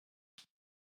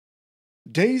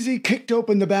Daisy kicked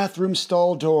open the bathroom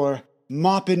stall door,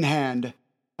 mop in hand,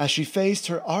 as she faced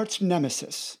her arch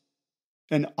nemesis,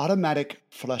 an automatic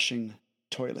flushing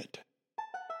toilet.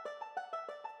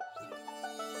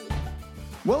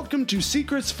 Welcome to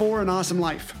Secrets for an Awesome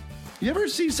Life. You ever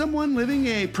see someone living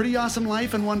a pretty awesome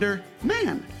life and wonder,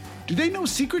 man, do they know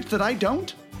secrets that I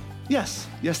don't? Yes,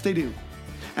 they do.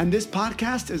 And this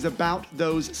podcast is about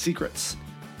those secrets.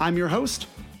 I'm your host,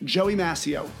 Joey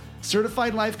Massio,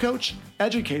 certified life coach,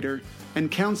 educator,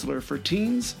 and counselor for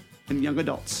teens and young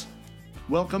adults.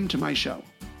 Welcome to my show.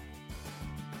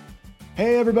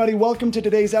 Hey everybody, welcome to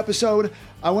today's episode.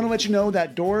 I want to let you know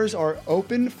that doors are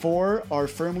open for our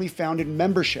Firmly Founded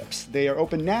memberships. They are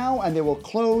open now and they will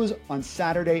close on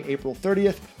Saturday, April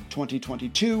 30th,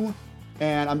 2022.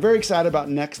 And I'm very excited about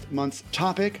next month's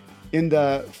topic. In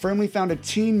the Firmly Founded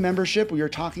Teen membership, we are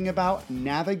talking about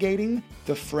navigating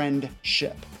the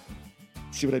friendship.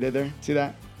 See what I did there? See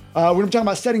that? We're going to be talking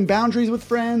about setting boundaries with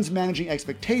friends, managing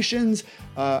expectations,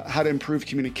 how to improve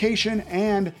communication,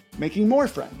 and making more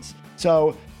friends.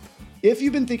 So if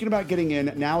you've been thinking about getting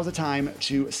in, now is the time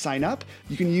to sign up.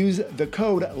 You can use the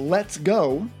code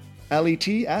LETSGO,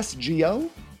 LETSGO,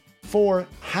 for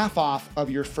half off of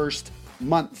your first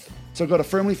month. So go to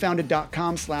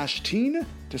firmlyfounded.com/teen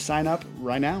to sign up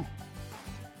right now.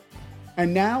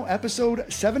 And now,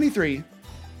 episode 73,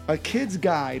 A Kid's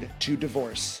Guide to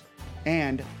Divorce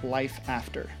and Life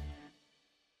After.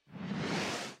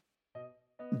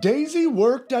 Daisy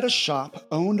worked at a shop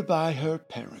owned by her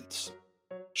parents.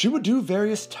 She would do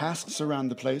various tasks around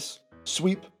the place: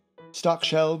 sweep, stock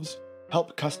shelves,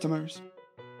 help customers.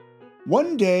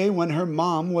 One day, when her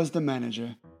mom was the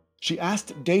manager, she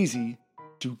asked Daisy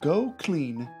to go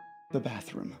clean the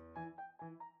bathroom.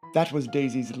 That was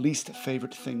Daisy's least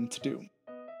favorite thing to do.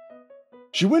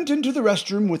 She went into the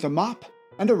restroom with a mop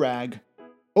and a rag,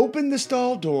 opened the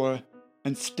stall door,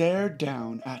 and stared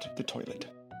down at the toilet.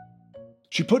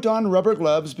 She put on rubber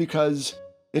gloves because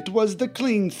it was the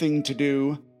clean thing to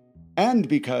do, and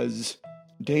because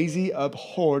Daisy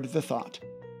abhorred the thought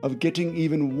of getting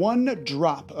even one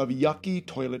drop of yucky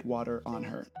toilet water on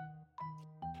her.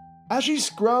 As she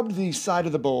scrubbed the side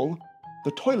of the bowl,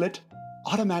 the toilet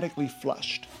automatically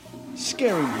flushed,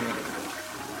 scaring her a little bit.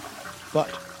 But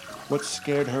what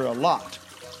scared her a lot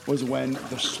was when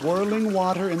the swirling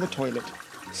water in the toilet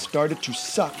started to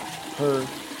suck her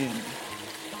in.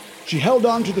 She held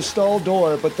on to the stall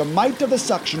door, but the might of the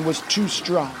suction was too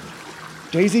strong.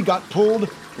 Daisy got pulled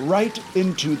right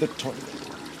into the toilet.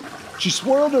 She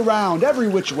swirled around every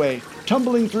which way,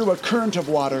 tumbling through a current of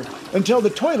water, until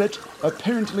the toilet,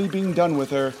 apparently being done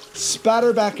with her, spat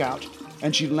her back out,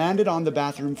 and she landed on the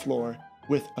bathroom floor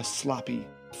with a sloppy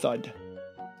thud.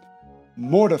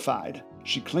 Mortified,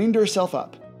 she cleaned herself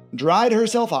up, dried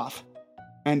herself off,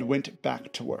 and went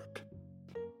back to work.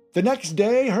 The next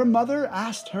day, her mother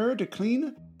asked her to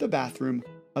clean the bathroom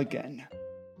again.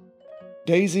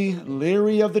 Daisy,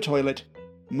 leery of the toilet,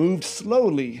 moved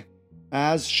slowly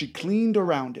as she cleaned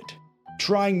around it,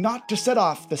 trying not to set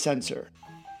off the sensor.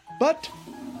 But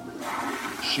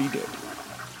she did.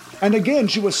 And again,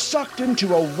 she was sucked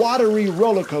into a watery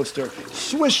roller coaster,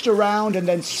 swished around, and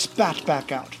then spat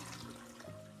back out.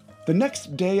 The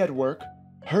next day at work,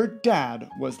 her dad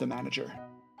was the manager.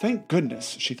 Thank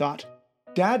goodness, she thought.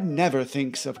 Dad never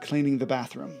thinks of cleaning the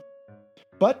bathroom.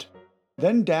 But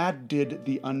then Dad did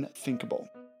the unthinkable.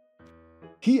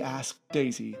 He asked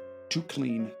Daisy to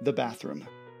clean the bathroom.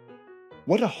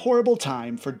 What a horrible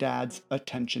time for Dad's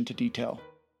attention to detail.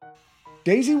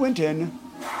 Daisy went in,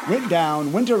 went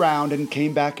down, went around, and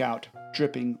came back out,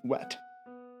 dripping wet.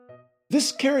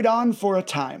 This carried on for a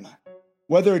time.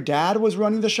 Whether Dad was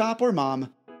running the shop or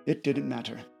Mom, it didn't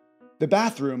matter. The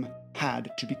bathroom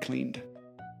had to be cleaned.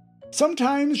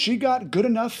 Sometimes she got good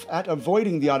enough at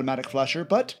avoiding the automatic flusher,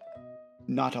 but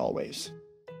not always.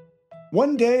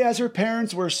 One day, as her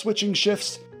parents were switching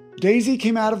shifts, Daisy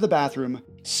came out of the bathroom,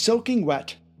 soaking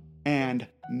wet and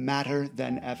madder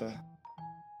than ever.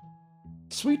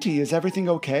 "Sweetie, is everything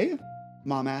okay?"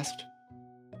 Mom asked.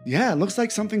 "Yeah, it looks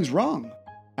like something's wrong,"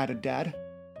 added Dad.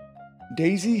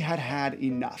 Daisy had had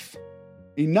enough.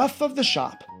 Enough of the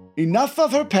shop, enough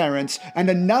of her parents, and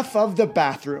enough of the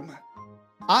bathroom.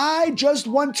 "I just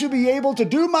want to be able to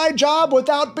do my job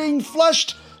without being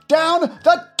flushed down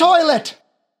the toilet!"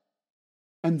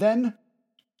 And then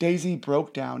Daisy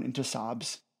broke down into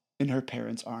sobs in her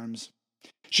parents' arms.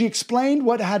 She explained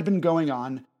what had been going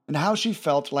on and how she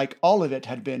felt like all of it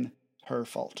had been her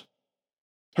fault.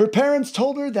 Her parents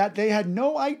told her that they had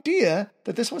no idea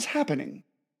that this was happening.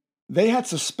 They had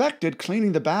suspected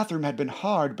cleaning the bathroom had been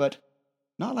hard, but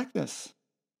not like this.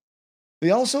 They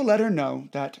also let her know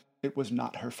that it was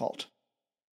not her fault.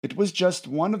 It was just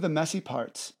one of the messy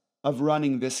parts of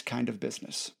running this kind of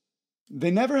business.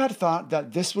 They never had thought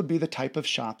that this would be the type of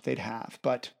shop they'd have,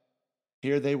 but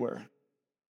here they were.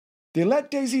 They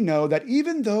let Daisy know that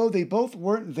even though they both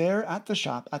weren't there at the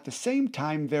shop at the same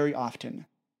time very often,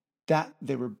 that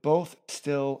they were both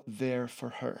still there for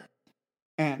her.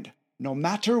 And no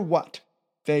matter what,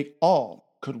 they all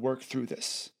could work through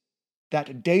this.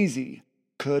 That Daisy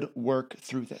could work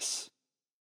through this.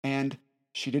 And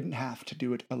she didn't have to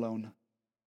do it alone.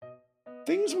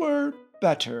 Things were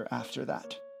better after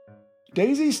that.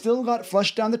 Daisy still got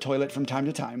flushed down the toilet from time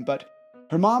to time, but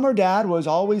her mom or dad was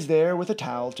always there with a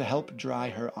towel to help dry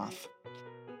her off.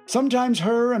 Sometimes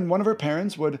her and one of her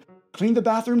parents would clean the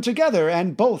bathroom together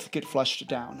and both get flushed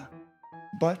down.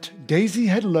 But Daisy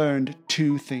had learned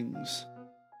two things.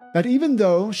 That even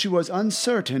though she was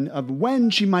uncertain of when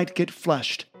she might get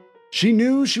flushed, she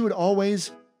knew she would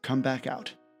always come back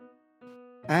out.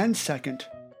 And second,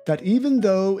 that even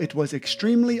though it was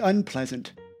extremely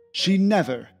unpleasant, she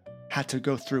never had to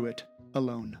go through it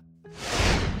alone.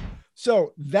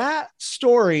 So that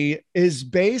story is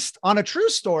based on a true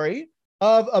story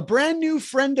of a brand new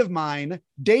friend of mine,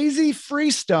 Daisy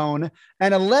Freestone,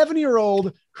 an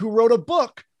 11-year-old who wrote a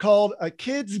book called A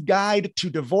Kid's Guide to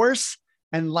Divorce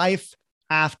and Life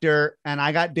After. And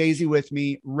I got Daisy with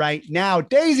me right now.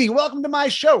 Daisy, welcome to my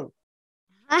show.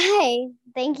 Hi.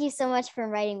 Thank you so much for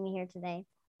inviting me here today.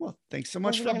 Well, thanks so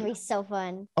much. It's going to be so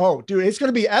fun. Oh, dude, it's going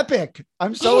to be epic.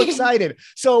 I'm so excited.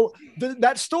 So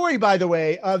that story, by the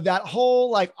way, of that whole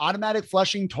like automatic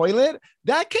flushing toilet,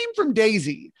 that came from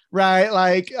Daisy,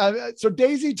 right? So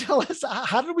Daisy, tell us,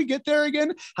 how did we get there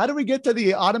again? How did we get to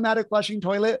the automatic flushing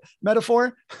toilet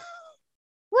metaphor?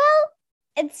 Well,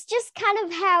 it's just kind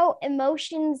of how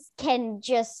emotions can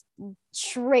just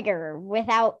trigger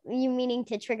without you meaning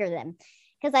to trigger them.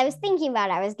 Because I was thinking about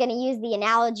it, I was going to use the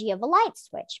analogy of a light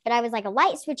switch, but I was like, a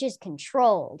light switch is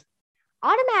controlled.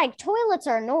 Automatic toilets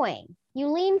are annoying. You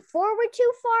lean forward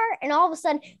too far, and all of a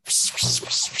sudden,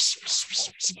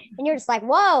 and you're just like,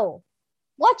 whoa,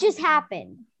 what just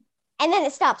happened? And then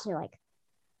it stops, and you're like,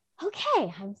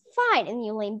 okay, I'm fine. And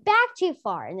you lean back too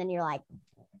far, and then you're like,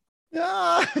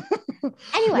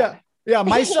 anyway. Yeah,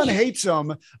 my son hates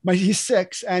them. He's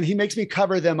 6, and he makes me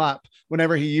cover them up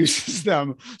whenever he uses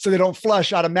them so they don't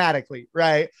flush automatically,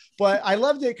 right? But I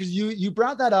loved it because you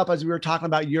brought that up as we were talking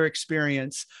about your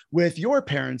experience with your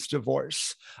parents'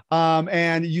 divorce.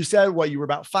 And you said, you were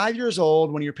about 5 years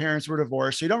old when your parents were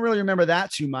divorced, so you don't really remember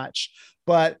that too much.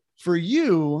 But for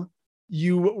you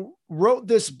wrote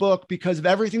this book because of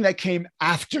everything that came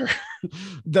after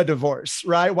the divorce,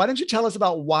 right? Why don't you tell us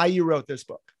about why you wrote this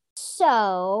book?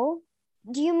 So,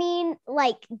 do you mean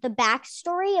like the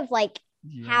backstory of like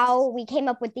how we came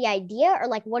up with the idea, or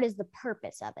like what is the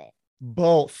purpose of it?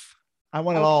 Both. I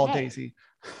want it all, Daisy.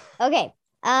 Okay.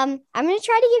 I'm going to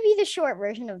try to give you the short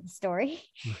version of the story.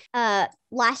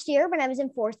 Last year when I was in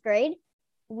 4th grade,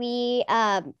 we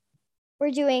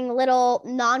were doing little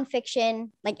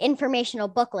nonfiction, like informational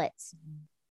booklets.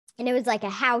 And it was like a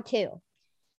how-to.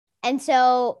 And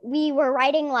so we were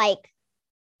writing like,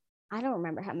 I don't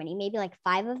remember how many, maybe like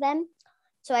 5 of them.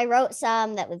 So I wrote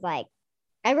some that was like,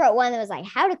 I wrote one that was like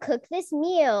how to cook this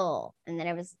meal. And then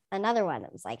it was another one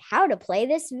that was like how to play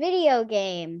this video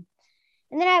game.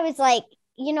 And then I was like,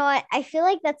 you know what? I feel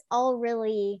like that's all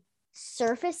really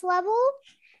surface level.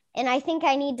 And I think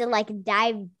I need to like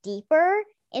dive deeper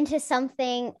into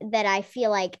something that I feel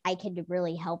like I could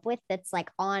really help with that's like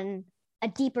on a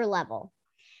deeper level.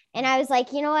 And I was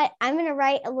like, you know what? I'm going to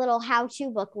write a little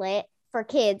how-to booklet for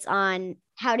kids on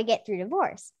how to get through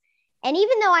divorce. And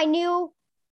even though I knew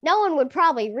no one would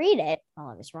probably read it, well,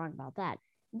 I was wrong about that.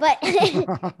 But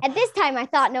at this time, I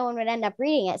thought no one would end up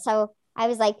reading it. So I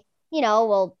was like,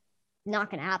 well,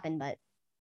 not going to happen, but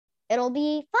it'll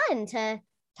be fun to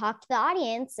talk to the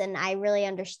audience. And I really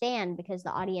understand because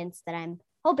the audience that I'm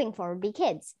hoping for would be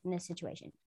kids in this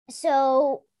situation.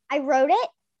 So I wrote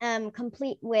it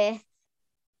complete with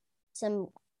some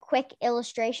quick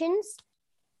illustrations.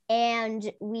 And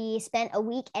we spent a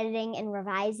week editing and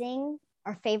revising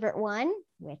our favorite one,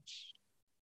 which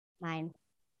mine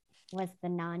was the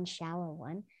non-shallow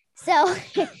one. So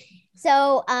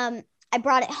I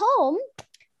brought it home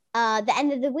the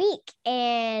end of the week,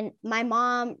 and my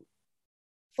mom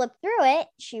flipped through it.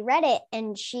 She read it,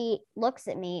 and she looks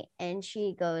at me, and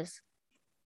she goes,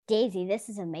 Daisy, this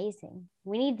is amazing.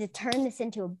 We need to turn this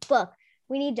into a book.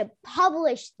 We need to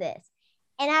publish this.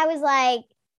 And I was like,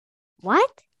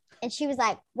 what? And she was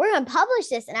like, we're going to publish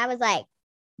this. And I was like,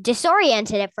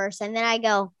 disoriented at first. And then I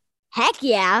go, heck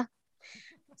yeah.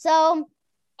 So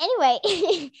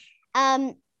anyway,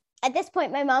 at this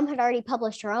point, my mom had already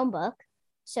published her own book.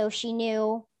 So she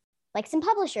knew like some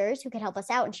publishers who could help us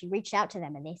out, and she reached out to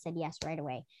them and they said yes right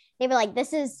away. They were like,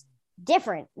 this is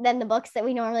different than the books that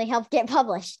we normally help get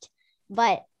published,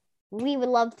 but we would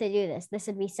love to do this. This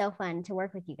would be so fun to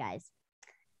work with you guys.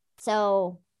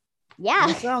 So yeah.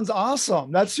 That sounds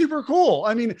awesome. That's super cool.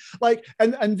 I mean, like,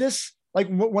 and this, like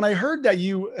when I heard that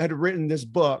you had written this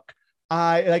book,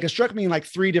 it struck me in like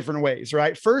three different ways,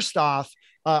 right? First off,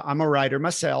 I'm a writer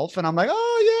myself and I'm like,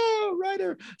 oh yeah,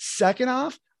 writer. Second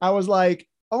off, I was like,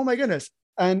 oh my goodness,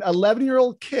 an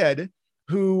 11-year-old kid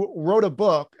who wrote a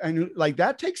book, and like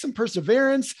that takes some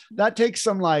perseverance, that takes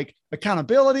some like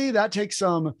accountability, that takes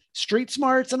some street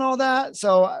smarts and all that.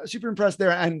 So super impressed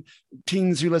there. And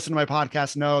teens who listen to my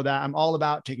podcast know that I'm all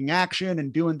about taking action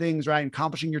and doing things right and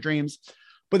accomplishing your dreams.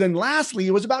 But then lastly,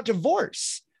 it was about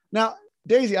divorce. Now,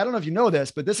 Daisy, I don't know if you know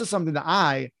this, but this is something that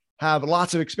I have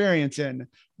lots of experience in.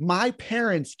 My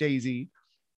parents, Daisy,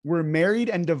 were married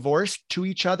and divorced to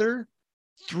each other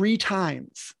 3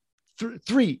 times.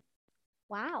 Three.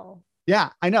 Wow.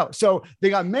 Yeah, I know. So they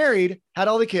got married, had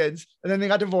all the kids, and then they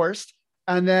got divorced.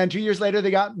 And then 2 years later,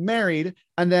 they got married,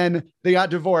 and then they got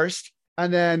divorced.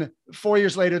 And then 4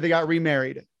 years later, they got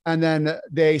remarried. And then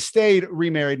they stayed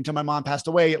remarried until my mom passed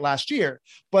away last year.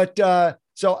 But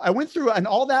so I went through, and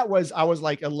all that was, I was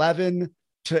like 11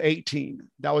 to 18.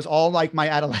 That was all like my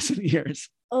adolescent years.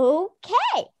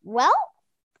 Okay. Well,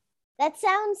 that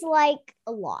sounds like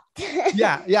a lot.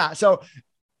 Yeah. So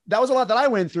that was a lot that I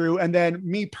went through. And then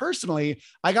me personally,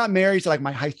 I got married to like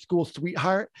my high school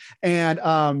sweetheart,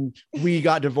 and we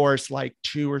got divorced like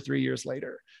 2 or 3 years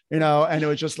later, and it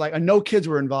was just like, and no kids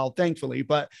were involved, thankfully,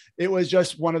 but it was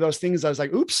just one of those things. I was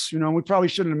like, oops, we probably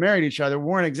shouldn't have married each other. We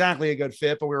weren't exactly a good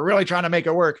fit, but we were really trying to make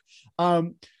it work.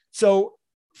 So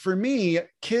for me,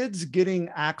 kids getting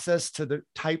access to the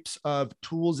types of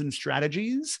tools and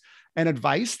strategies and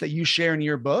advice that you share in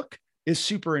your book is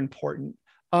super important.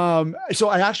 So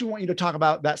I actually want you to talk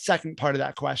about that second part of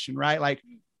that question, right? Like,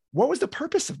 what was the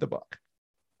purpose of the book?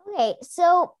 Okay,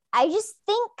 so I just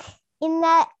think in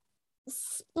that in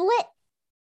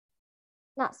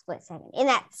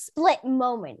that split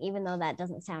moment, even though that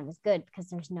doesn't sound as good because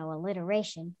there's no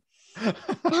alliteration. And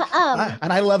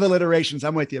I love alliterations.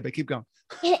 I'm with you, but keep going.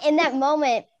 In that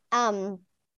moment,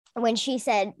 when she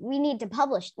said,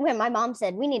 when my mom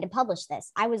said, we need to publish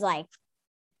this, I was like,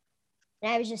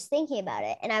 and I was just thinking about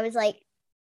it. And I was like,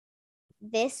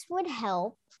 this would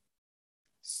help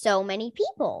so many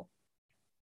people,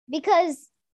 because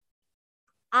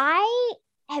I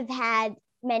have had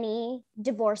many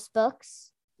divorce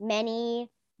books, many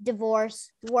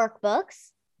divorce workbooks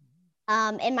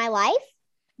in my life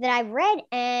that I've read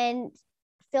and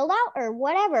filled out or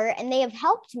whatever, and they have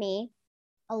helped me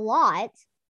a lot.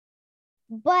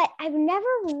 But I've never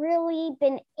really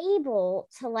been able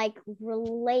to like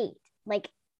relate like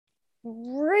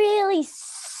really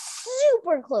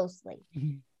super closely.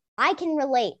 Mm-hmm. I can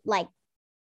relate like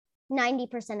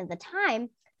 90% of the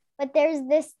time, but there's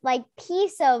this like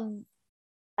piece of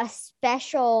a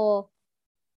special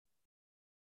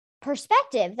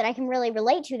perspective that I can really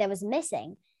relate to that was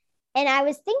missing. And I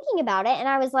was thinking about it and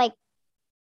I was like,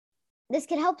 this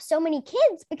could help so many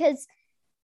kids, because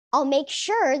I'll make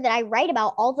sure that I write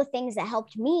about all the things that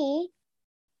helped me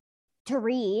to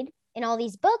read in all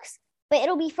these books, but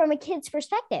it'll be from a kid's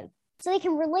perspective so they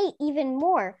can relate even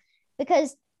more,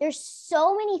 because there's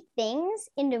so many things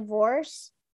in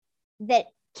divorce that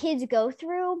kids go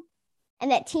through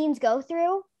and that teens go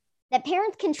through that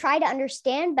parents can try to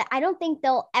understand, but I don't think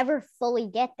they'll ever fully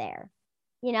get there.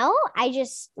 I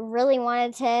just really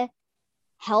wanted to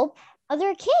help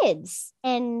other kids.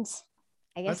 And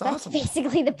I guess that's awesome.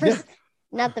 Basically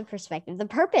not the perspective, the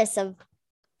purpose of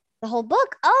the whole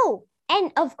book. Oh,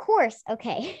 and of course,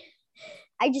 okay,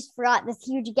 I just forgot this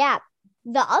huge gap.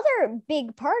 The other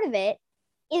big part of it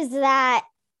is that,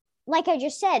 like I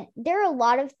just said, there are a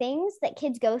lot of things that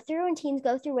kids go through and teens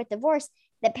go through with divorce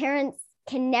that parents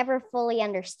can never fully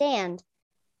understand.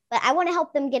 But I want to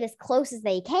help them get as close as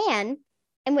they can.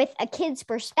 And with a kid's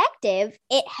perspective,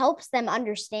 it helps them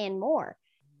understand more,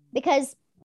 because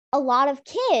a lot of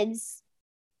kids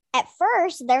at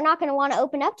first, they're not going to want to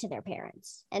open up to their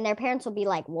parents, and their parents will be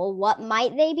like, well, what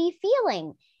might they be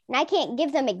feeling? And I can't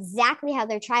give them exactly how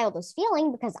their child is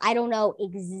feeling because I don't know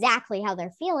exactly how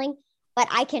they're feeling, but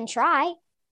I can try.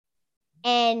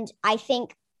 And I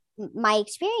think my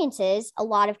experiences, a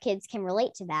lot of kids can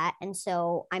relate to that. And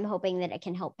so I'm hoping that it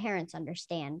can help parents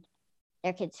understand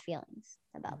their kids' feelings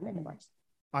about the divorce.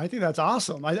 I think that's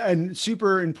awesome and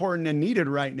super important and needed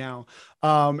right now.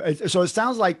 So it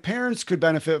sounds like parents could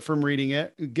benefit from reading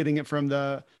it, getting it from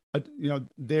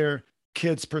their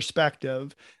kids'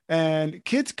 perspective, and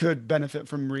kids could benefit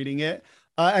from reading it.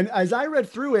 And as I read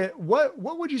through it, what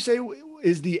would you say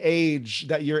is the age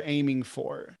that you're aiming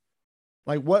for?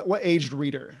 Like what aged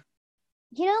reader?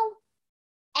 You know,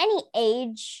 any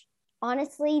age,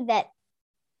 honestly, that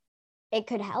it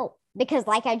could help, because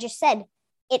like I just said,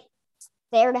 it's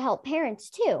there to help parents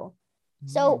too.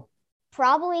 So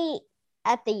probably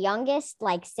at the youngest,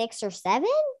 like 6 or 7,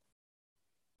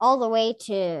 all the way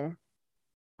to,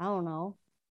 I don't know,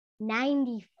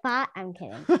 95. I'm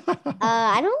kidding.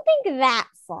 I don't think that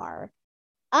far.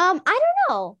 I don't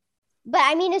know. But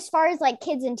I mean, as far as like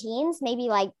kids and teens, maybe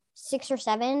like 6 or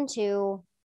 7 to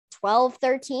 12,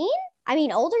 13. I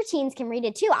mean, older teens can read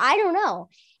it too. I don't know.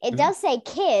 It does say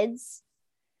kids.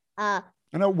 I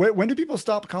know. When do people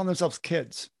stop calling themselves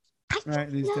kids? Right,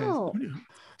 these days.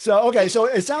 So, okay. So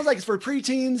it sounds like it's for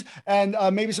preteens, and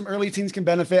maybe some early teens can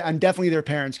benefit, and definitely their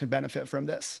parents can benefit from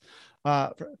this.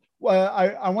 I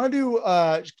want to do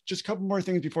just a couple more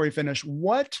things before we finish.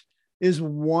 What is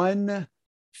one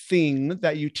thing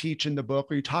that you teach in the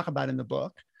book, or you talk about in the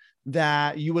book,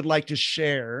 that you would like to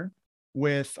share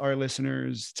with our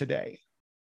listeners today?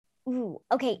 Ooh,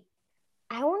 okay.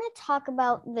 I want to talk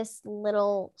about this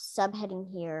little subheading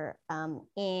here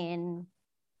in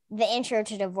the Intro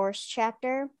to Divorce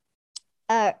chapter,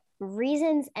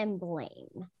 reasons and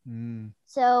blame.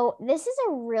 So this is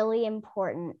a really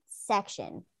important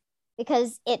section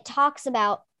because it talks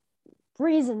about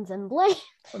reasons and blame.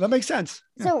 Well, that makes sense.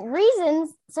 Yeah.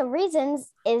 So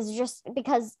reasons is just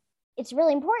because it's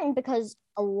really important, because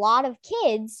a lot of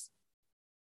kids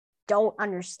don't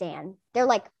understand. They're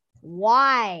like,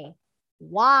 why?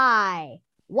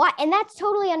 And that's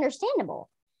totally understandable.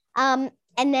 So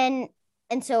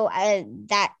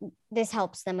that this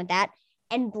helps them with that.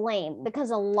 And blame,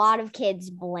 because a lot of kids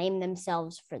blame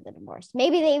themselves for the divorce.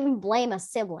 Maybe they even blame a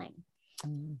sibling.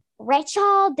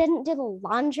 Rachel didn't do the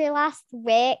laundry last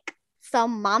week, so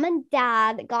mom and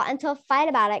dad got into a fight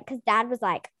about it because dad was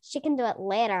like, she can do it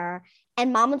later.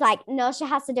 And mom was like, no, she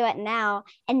has to do it now.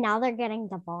 And now they're getting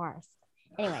divorced.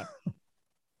 Anyway,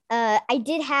 I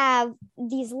did have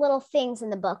these little things in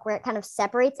the book where it kind of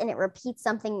separates and it repeats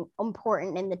something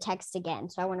important in the text again.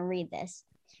 So I want to read this.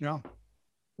 Yeah.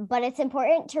 But it's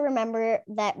important to remember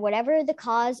that whatever the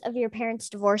cause of your parents'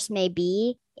 divorce may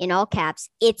be, in all caps,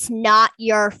 it's not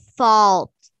your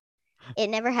fault. It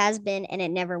never has been, and it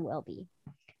never will be.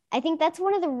 I think that's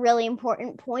one of the really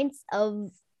important points of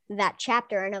that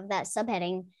chapter and of that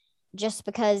subheading, just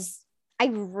because I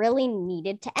really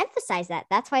needed to emphasize that.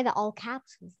 That's why the all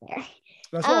caps was there.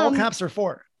 That's what all caps are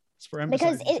for. It's for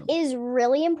emphasizing. Because it is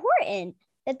really important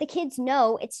that the kids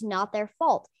know it's not their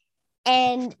fault.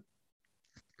 And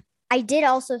I did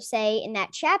also say in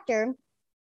that chapter,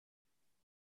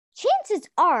 chances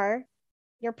are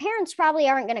your parents probably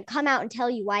aren't going to come out and tell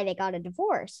you why they got a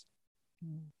divorce.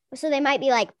 So they might be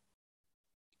like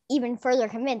even further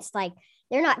convinced, like,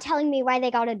 they're not telling me why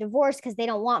they got a divorce because they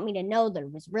don't want me to know that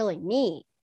it was really me.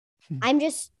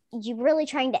 You really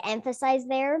trying to emphasize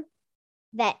there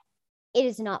that it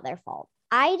is not their fault.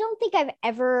 I don't think I've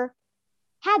ever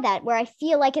had that where I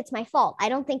feel like it's my fault. I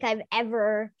don't think I've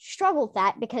ever struggled with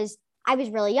that because I was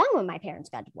really young when my parents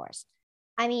got divorced.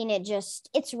 I mean,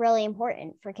 it's really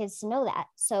important for kids to know that.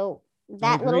 So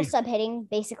that little subheading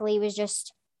basically was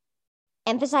just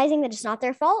emphasizing that it's not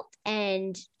their fault.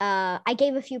 And I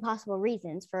gave a few possible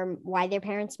reasons for why their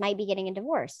parents might be getting a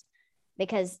divorce,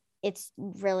 because it's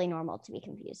really normal to be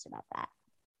confused about that.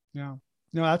 Yeah.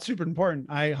 No, that's super important.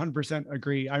 I 100%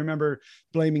 agree. I remember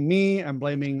blaming me and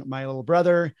blaming my little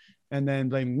brother and then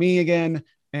blaming me again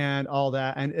and all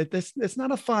that. And it's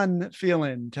not a fun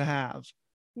feeling to have.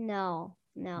 No,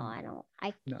 I don't.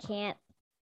 Can't.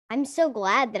 I'm so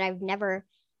glad that I've never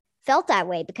felt that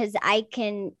way, because I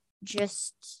can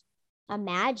just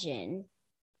imagine.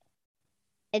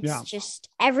 It's just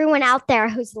everyone out there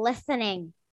who's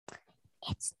listening.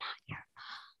 It's not your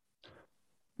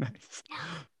fault. Nice. No.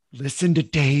 Listen to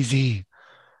Daisy.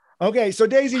 Okay, so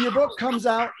Daisy, your book comes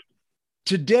out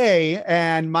today,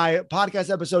 and my podcast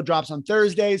episode drops on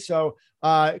Thursday. So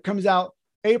it comes out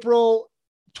April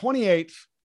 28th,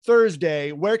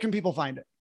 Thursday. Where can people find it?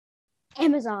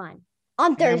 Amazon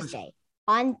on Thursday. Amazon.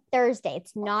 On Thursday.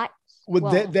 It's not.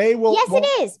 They will. Yes,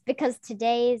 it is, because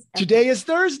today is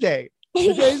Thursday.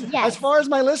 Yes. As far as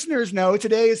my listeners know,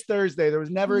 today is Thursday. There was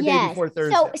never a day before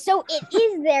Thursday. So it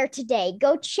is there today.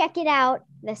 Go check it out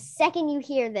the second you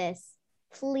hear this,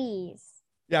 please.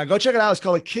 Yeah, go check it out. It's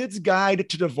called A Kid's Guide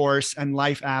to Divorce and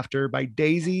Life After by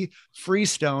Daisy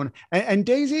Freestone. And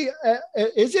Daisy,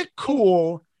 is it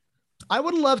cool? I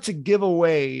would love to give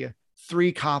away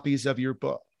 3 copies of your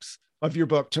book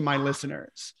to my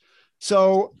listeners.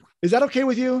 So is that okay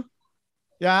with you?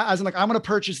 Yeah. As in like, I'm going to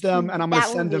purchase them and I'm going to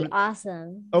send them.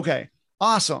 Awesome. Okay.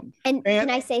 Awesome. And can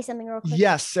I say something real quick?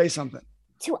 Yes. Say something.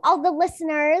 To all the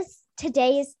listeners,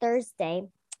 today is Thursday.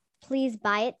 Please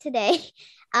buy it today.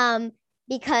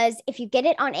 Because if you get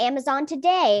it on Amazon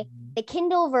today, the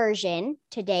Kindle version,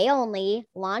 today only,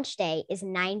 launch day, is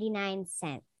 99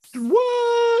 cents.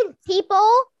 What? People,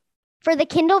 for the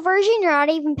Kindle version, you're not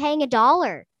even paying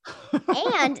 $1.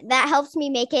 And that helps me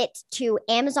make it to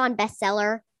Amazon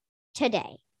bestseller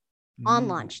today on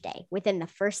launch day within the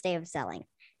first day of selling.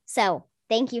 So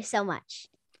thank you so much.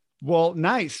 Well,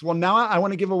 nice. Well, now I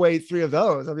want to give away 3 of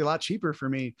those. That'll be a lot cheaper for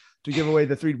me to give away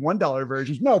the 3 $1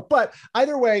 versions. No, but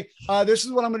either way, this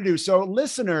is what I'm going to do. So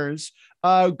listeners,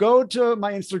 go to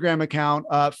my Instagram account,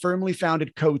 Firmly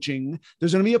Founded Coaching.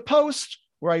 There's going to be a post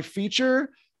where I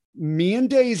feature me and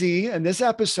Daisy in this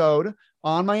episode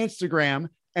on my Instagram.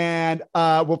 And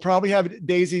we'll probably have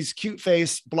Daisy's cute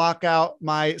face block out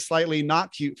my slightly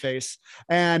not cute face.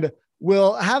 And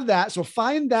we'll have that. So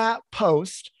find that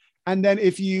post. And then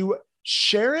if you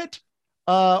share it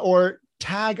or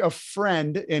tag a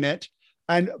friend in it,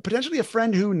 and potentially a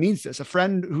friend who needs this, a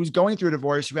friend who's going through a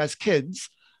divorce, who has kids,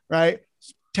 right?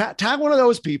 Tag one of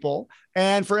those people.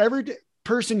 And for every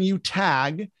person you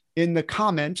tag in the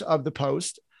comment of the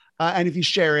post, and if you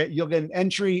share it, you'll get an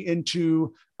entry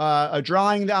into a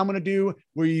drawing that I'm going to do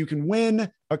where you can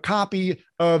win a copy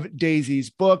of Daisy's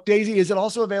book. Daisy, is it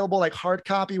also available like hard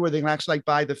copy where they can actually like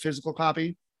buy the physical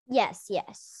copy? Yes.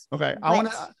 Okay. I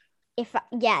want to.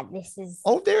 This is.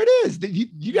 Oh, there it is.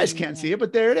 You guys can't see it,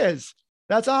 but there it is.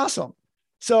 That's awesome.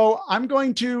 So I'm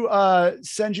going to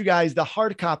send you guys the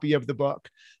hard copy of the book.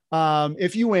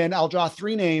 If you win, I'll draw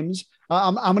 3 names.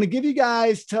 I'm going to give you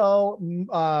guys till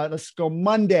let's go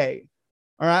Monday.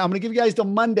 All right. I'm going to give you guys till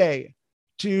Monday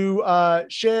to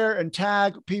share and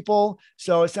tag people.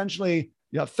 So essentially,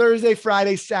 you have Thursday,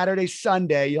 Friday, Saturday,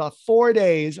 Sunday. You'll have 4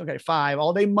 days. Okay, 5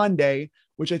 all day Monday,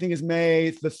 which I think is May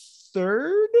the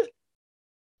 3rd.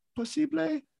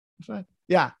 Possible.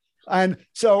 Yeah. And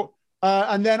so,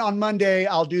 and then on Monday,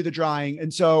 I'll do the drawing.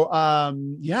 And so,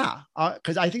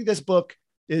 because I think this book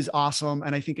is awesome.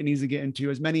 And I think it needs to get into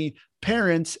as many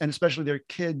parents and especially their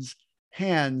kids'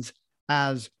 hands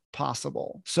as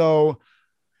possible. So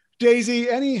Daisy,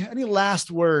 any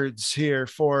last words here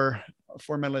for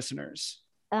my listeners?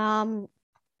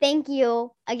 Thank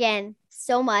you again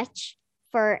so much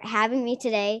for having me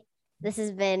today. This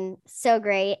has been so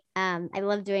great. I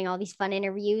love doing all these fun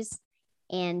interviews,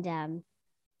 and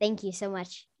thank you so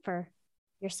much for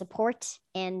your support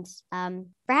and for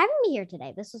having me here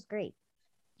today. This was great.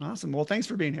 Awesome. Well, thanks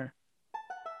for being here.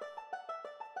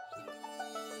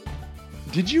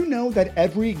 Did you know that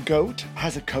every goat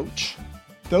has a coach?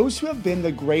 Those who have been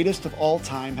the greatest of all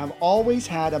time have always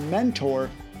had a mentor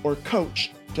or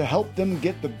coach to help them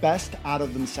get the best out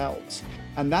of themselves.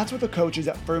 And that's what the coaches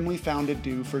at Firmly Founded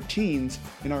do for teens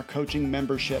in our coaching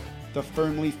membership, the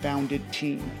Firmly Founded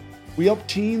Team. We help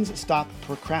teens stop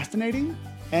procrastinating,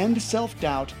 end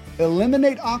self-doubt,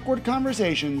 eliminate awkward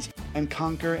conversations, and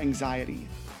conquer anxiety.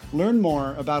 Learn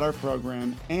more about our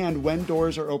program and when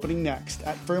doors are opening next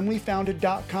at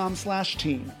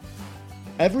firmlyfounded.com/team.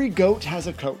 Every goat has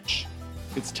a coach.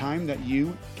 It's time that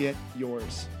you get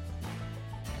yours.